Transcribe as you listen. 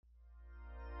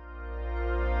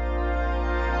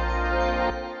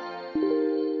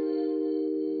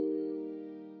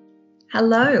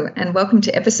Hello, and welcome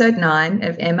to episode 9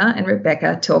 of Emma and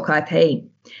Rebecca Talk IP,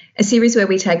 a series where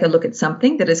we take a look at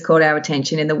something that has caught our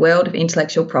attention in the world of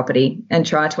intellectual property and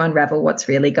try to unravel what's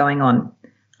really going on.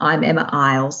 I'm Emma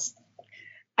Isles.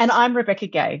 And I'm Rebecca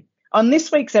Gay. On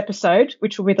this week's episode,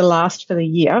 which will be the last for the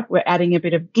year, we're adding a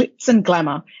bit of glitz and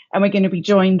glamour, and we're going to be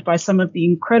joined by some of the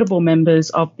incredible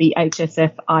members of the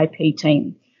HSF IP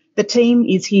team. The team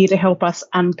is here to help us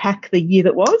unpack the year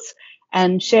that was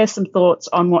and share some thoughts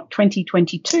on what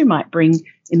 2022 might bring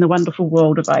in the wonderful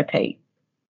world of IP.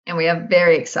 And we are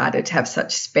very excited to have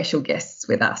such special guests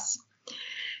with us.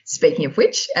 Speaking of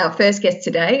which, our first guest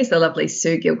today is the lovely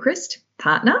Sue Gilchrist,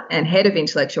 Partner and Head of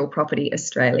Intellectual Property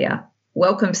Australia.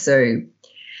 Welcome, Sue.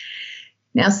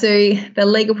 Now, Sue, the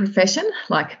legal profession,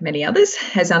 like many others,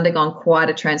 has undergone quite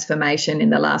a transformation in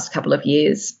the last couple of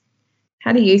years.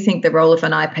 How do you think the role of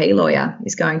an IP lawyer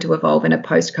is going to evolve in a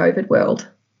post-COVID world?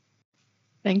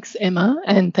 Thanks, Emma,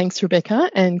 and thanks,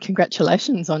 Rebecca, and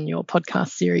congratulations on your podcast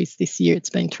series this year. It's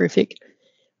been terrific.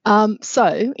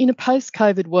 So in a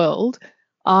post-COVID world,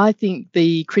 I think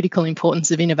the critical importance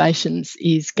of innovations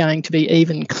is going to be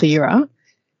even clearer.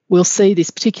 We'll see this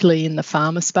particularly in the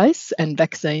pharma space, and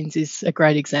vaccines is a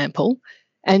great example,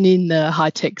 and in the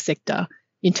high-tech sector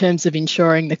in terms of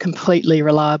ensuring the completely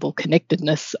reliable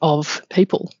connectedness of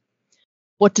people.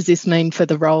 What does this mean for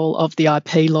the role of the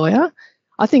IP lawyer?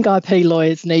 I think IP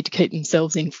lawyers need to keep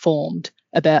themselves informed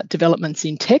about developments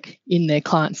in tech, in their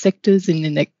client sectors and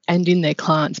in their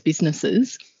clients'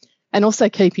 businesses, and also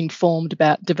keep informed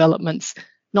about developments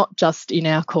not just in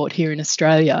our court here in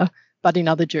Australia, but in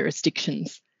other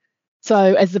jurisdictions. So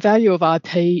as the value of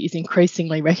IP is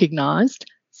increasingly recognised,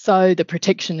 so the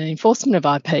protection and enforcement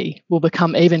of IP will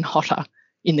become even hotter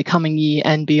in the coming year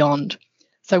and beyond.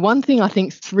 So one thing I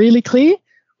think is really clear,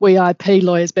 we IP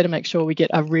lawyers better make sure we get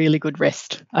a really good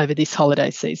rest over this holiday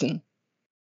season.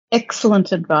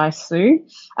 Excellent advice, Sue.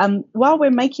 While we're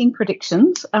making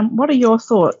predictions, what are your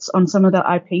thoughts on some of the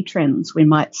IP trends we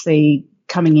might see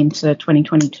coming into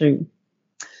 2022?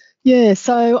 Yeah,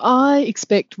 so I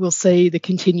expect we'll see the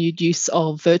continued use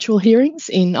of virtual hearings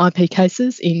in IP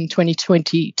cases in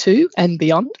 2022 and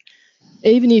beyond.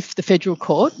 Even if the Federal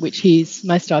Court, which hears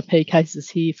most IP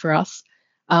cases here for us,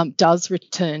 does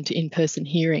return to in-person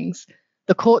hearings,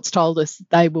 the courts told us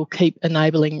they will keep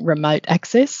enabling remote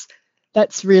access.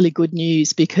 That's really good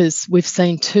news because we've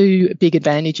seen two big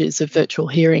advantages of virtual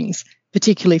hearings,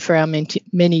 particularly for our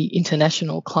many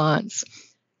international clients.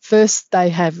 First, they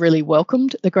have really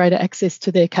welcomed the greater access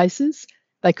to their cases.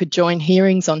 They could join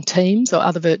hearings on Teams or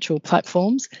other virtual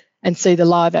platforms and see the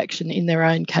live action in their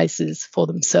own cases for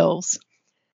themselves.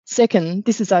 Second,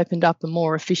 this has opened up a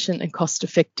more efficient and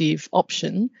cost-effective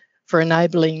option for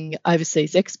enabling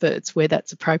overseas experts, where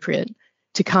that's appropriate,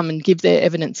 to come and give their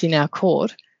evidence in our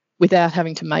court without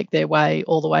having to make their way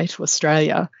all the way to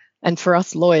Australia. And for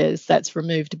us lawyers, that's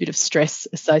removed a bit of stress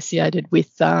associated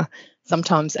with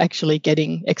sometimes actually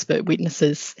getting expert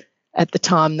witnesses at the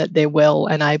time that they're well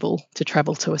and able to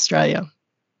travel to Australia.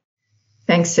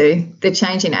 Thanks, Sue. The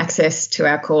change in access to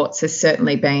our courts has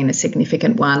certainly been a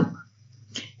significant one.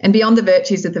 And beyond the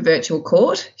virtues of the virtual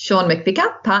court, Sean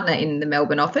McVicker, partner in the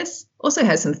Melbourne office, also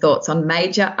has some thoughts on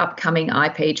major upcoming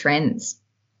IP trends.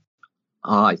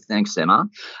 Hi, thanks, Emma.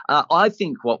 I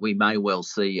think what we may well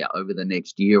see over the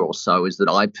next year or so is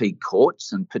that IP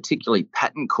courts, and particularly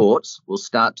patent courts, will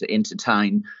start to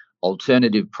entertain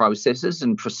alternative processes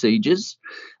and procedures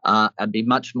and be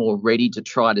much more ready to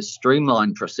try to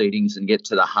streamline proceedings and get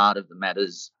to the heart of the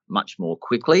matters much more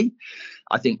quickly.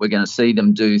 I think we're going to see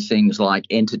them do things like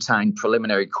entertain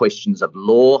preliminary questions of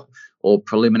law or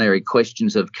preliminary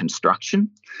questions of construction.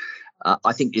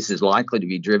 I think this is likely to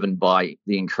be driven by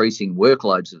the increasing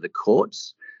workloads of the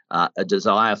courts, a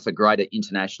desire for greater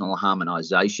international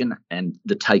harmonisation and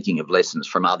the taking of lessons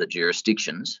from other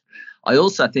jurisdictions. I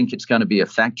also think it's going to be a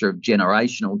factor of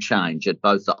generational change at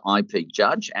both the IP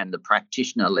judge and the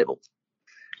practitioner level.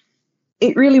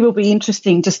 It really will be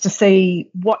interesting just to see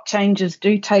what changes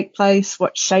do take place,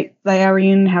 what shape they are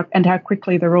in, how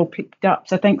quickly they're all picked up.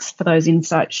 So thanks for those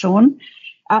insights, Sean.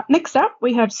 Next up,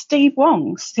 we have Steve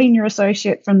Wong, Senior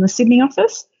Associate from the Sydney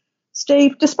office.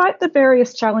 Steve, despite the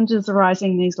various challenges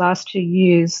arising these last 2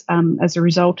 years as a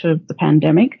result of the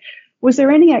pandemic, was there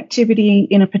any activity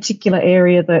in a particular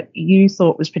area that you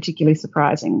thought was particularly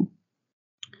surprising?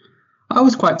 I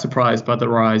was quite surprised by the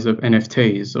rise of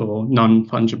NFTs, or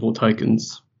non-fungible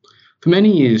tokens. For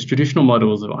many years, traditional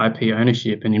models of IP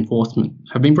ownership and enforcement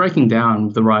have been breaking down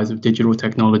with the rise of digital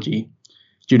technology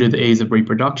due to the ease of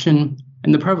reproduction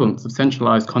and the prevalence of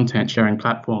centralized content sharing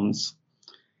platforms.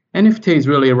 NFTs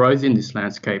really arose in this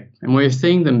landscape, and we're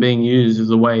seeing them being used as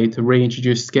a way to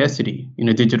reintroduce scarcity in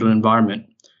a digital environment,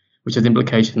 which has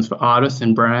implications for artists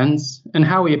and brands and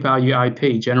how we value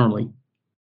IP generally.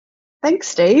 Thanks,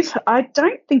 Steve. I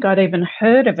don't think I'd even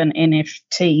heard of an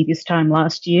NFT this time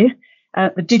last year.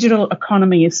 The digital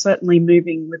economy is certainly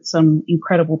moving with some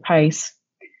incredible pace.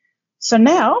 So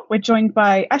now we're joined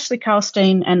by Ashley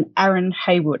Karlstein and Aaron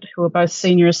Haywood, who are both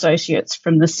senior associates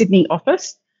from the Sydney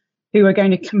office, who are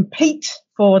going to compete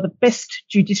for the best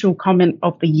judicial comment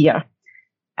of the year.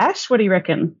 Ash, what do you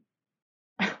reckon?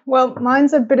 Well,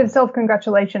 mine's a bit of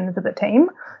self-congratulation for the team.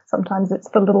 Sometimes it's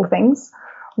the little things.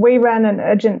 We ran an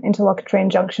urgent interlocutory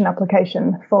injunction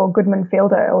application for Goodman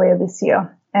Fielder earlier this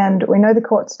year, and we know the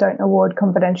courts don't award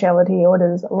confidentiality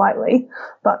orders lightly,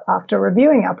 but after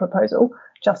reviewing our proposal,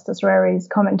 Justice Raries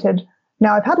commented,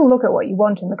 "Now, I've had a look at what you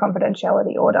want in the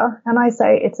confidentiality order, and I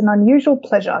say it's an unusual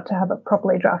pleasure to have a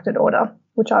properly drafted order,"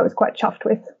 which I was quite chuffed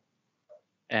with.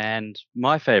 And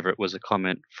my favourite was a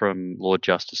comment from Lord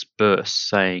Justice Burse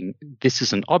saying, "This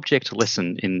is an object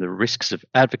lesson in the risks of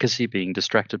advocacy being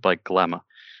distracted by glamour,"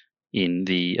 in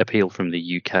the appeal from the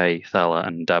UK Thaler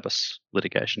and Dabis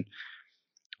litigation.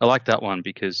 I like that one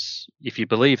because if you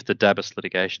believe the Dabis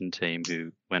litigation team,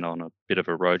 who went on a bit of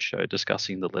a roadshow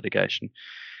discussing the litigation,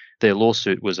 their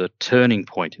lawsuit was a turning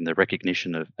point in the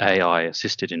recognition of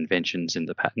AI-assisted inventions in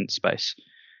the patent space.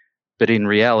 But in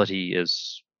reality,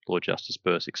 as Lord Justice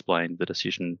Burse explained, the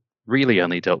decision really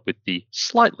only dealt with the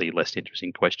slightly less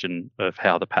interesting question of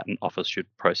how the Patent Office should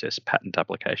process patent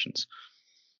applications.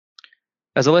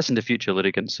 As a lesson to future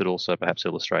litigants, it also perhaps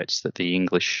illustrates that the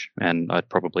English, and I'd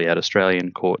probably add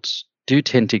Australian courts, do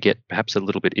tend to get perhaps a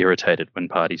little bit irritated when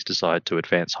parties decide to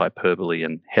advance hyperbole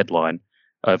and headline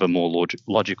over more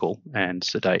logical and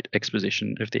sedate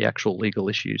exposition of the actual legal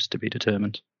issues to be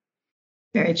determined.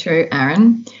 Very true,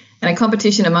 Aaron. And a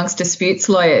competition amongst disputes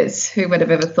lawyers. Who would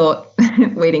have ever thought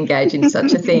we'd engage in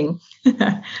such a thing?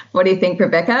 What do you think,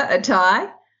 Rebecca? A tie?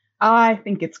 I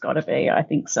think it's got to be. I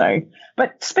think so.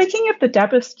 But speaking of the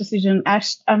Dabis decision,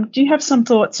 Ash, do you have some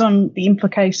thoughts on the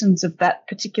implications of that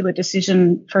particular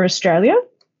decision for Australia?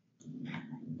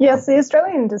 Yes, the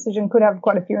Australian decision could have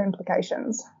quite a few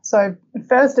implications. So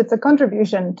first, it's a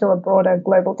contribution to a broader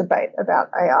global debate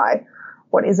about AI.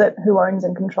 What is it, who owns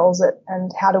and controls it,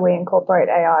 and how do we incorporate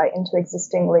AI into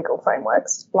existing legal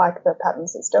frameworks like the patent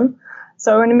system?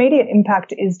 So an immediate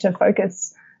impact is to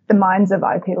focus the minds of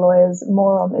IP lawyers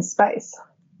more on this space.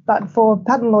 But for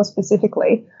patent law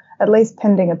specifically, at least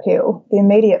pending appeal, the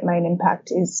immediate main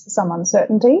impact is some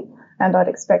uncertainty, and I'd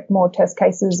expect more test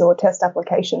cases or test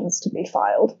applications to be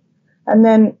filed. And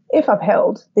then, if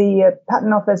upheld, the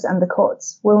Patent Office and the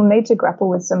courts will need to grapple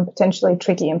with some potentially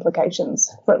tricky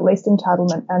implications for at least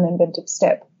entitlement and inventive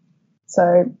step.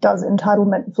 So does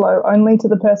entitlement flow only to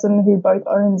the person who both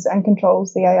owns and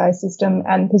controls the AI system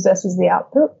and possesses the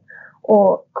output?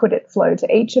 Or could it flow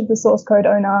to each of the source code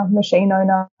owner, machine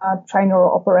owner, trainer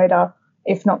or operator,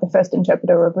 if not the first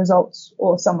interpreter of results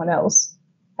or someone else?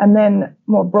 And then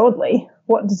more broadly,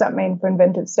 what does that mean for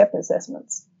inventive step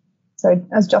assessments? So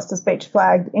as Justice Beach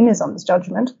flagged in his honest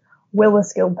judgment, will a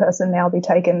skilled person now be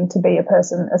taken to be a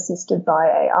person assisted by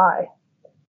AI?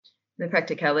 The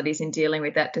practicalities in dealing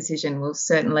with that decision will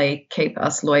certainly keep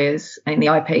us lawyers in the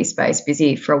IP space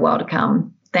busy for a while to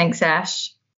come. Thanks,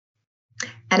 Ash.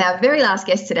 And our very last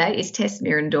guest today is Tess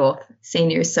Mirendorf,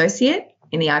 Senior Associate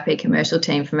in the IP Commercial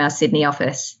team from our Sydney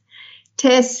office.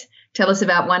 Tess, tell us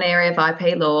about one area of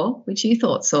IP law which you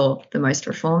thought saw the most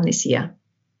reform this year.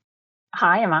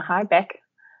 Hi, Emma. Hi, Beck.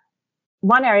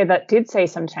 One area that did see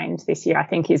some change this year, I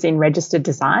think, is in registered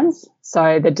designs.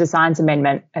 So the Designs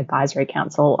Amendment Advisory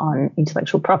Council on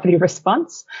Intellectual Property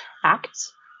Response Act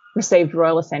received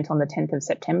royal assent on the 10th of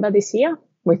September this year,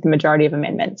 with the majority of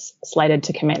amendments slated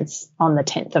to commence on the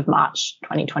 10th of March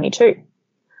 2022.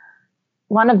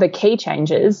 One of the key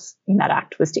changes in that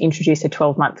act was to introduce a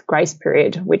 12-month grace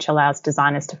period, which allows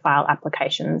designers to file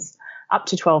applications up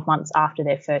to 12 months after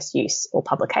their first use or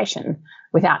publication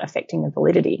without affecting the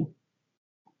validity.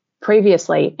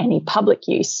 Previously, any public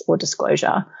use or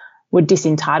disclosure would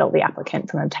disentitle the applicant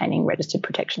from obtaining registered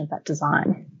protection of that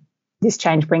design. This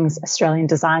change brings Australian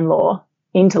design law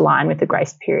into line with the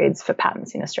grace periods for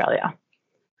patents in Australia.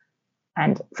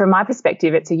 And from my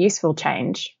perspective, it's a useful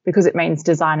change because it means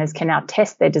designers can now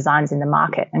test their designs in the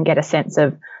market and get a sense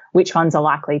of which ones are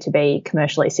likely to be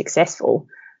commercially successful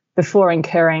before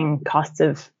incurring costs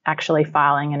of actually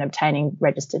filing and obtaining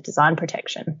registered design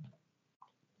protection.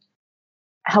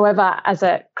 However, as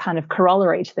a kind of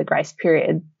corollary to the grace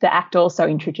period, the Act also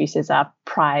introduces a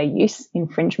prior use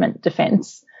infringement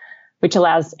defence, which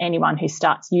allows anyone who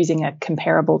starts using a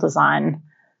comparable design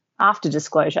after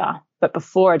disclosure, but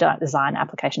before a design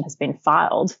application has been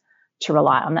filed, to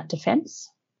rely on that defence.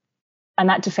 And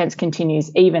that defence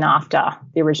continues even after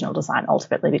the original design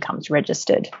ultimately becomes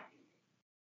registered.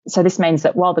 So this means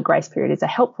that while the grace period is a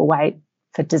helpful way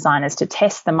for designers to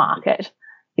test the market,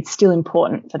 it's still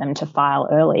important for them to file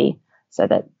early so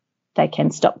that they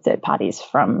can stop third parties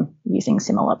from using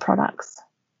similar products.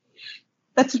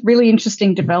 That's a really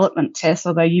interesting development, Tess,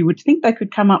 although you would think they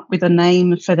could come up with a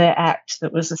name for their act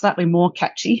that was slightly more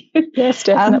catchy. Yes,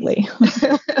 definitely.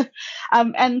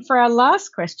 And for our last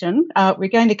question, we're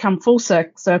going to come full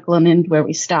circle and end where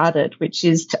we started, which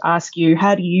is to ask you,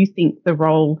 how do you think the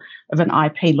role of an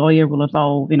IP lawyer will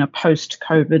evolve in a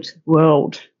post-COVID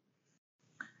world?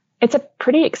 It's a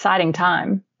pretty exciting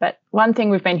time, but one thing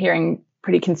we've been hearing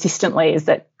pretty consistently is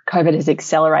that COVID has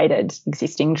accelerated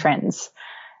existing trends.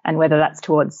 And whether that's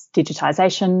towards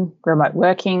digitisation, remote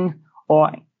working,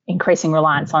 or increasing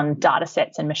reliance on data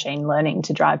sets and machine learning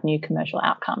to drive new commercial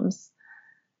outcomes.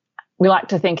 We like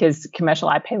to think as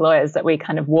commercial IP lawyers that we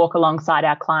kind of walk alongside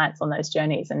our clients on those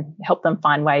journeys and help them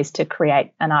find ways to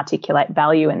create and articulate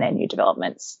value in their new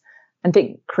developments and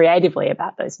think creatively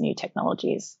about those new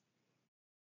technologies.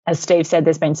 As Steve said,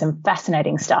 there's been some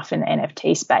fascinating stuff in the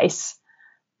NFT space,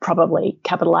 probably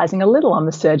capitalising a little on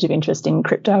the surge of interest in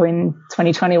crypto in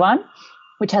 2021,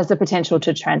 which has the potential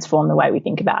to transform the way we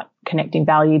think about connecting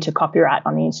value to copyright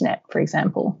on the internet, for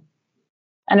example.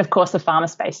 And of course, the pharma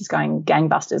space is going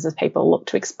gangbusters as people look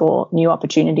to explore new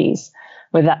opportunities,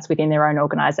 whether that's within their own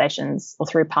organisations or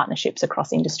through partnerships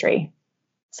across industry.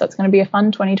 So it's going to be a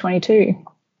fun 2022.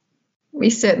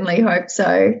 We certainly hope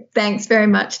so. Thanks very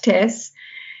much, Tess.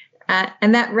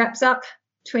 And that wraps up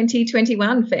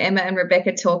 2021 for Emma and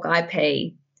Rebecca Talk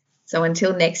IP. So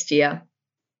until next year.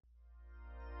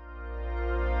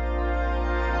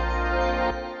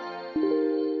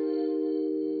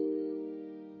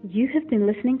 You have been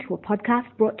listening to a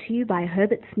podcast brought to you by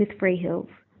Herbert Smith Freehills.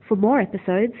 For more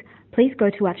episodes, please go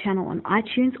to our channel on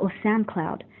iTunes or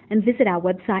SoundCloud and visit our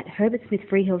website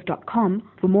herbertsmithfreehills.com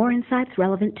for more insights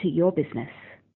relevant to your business.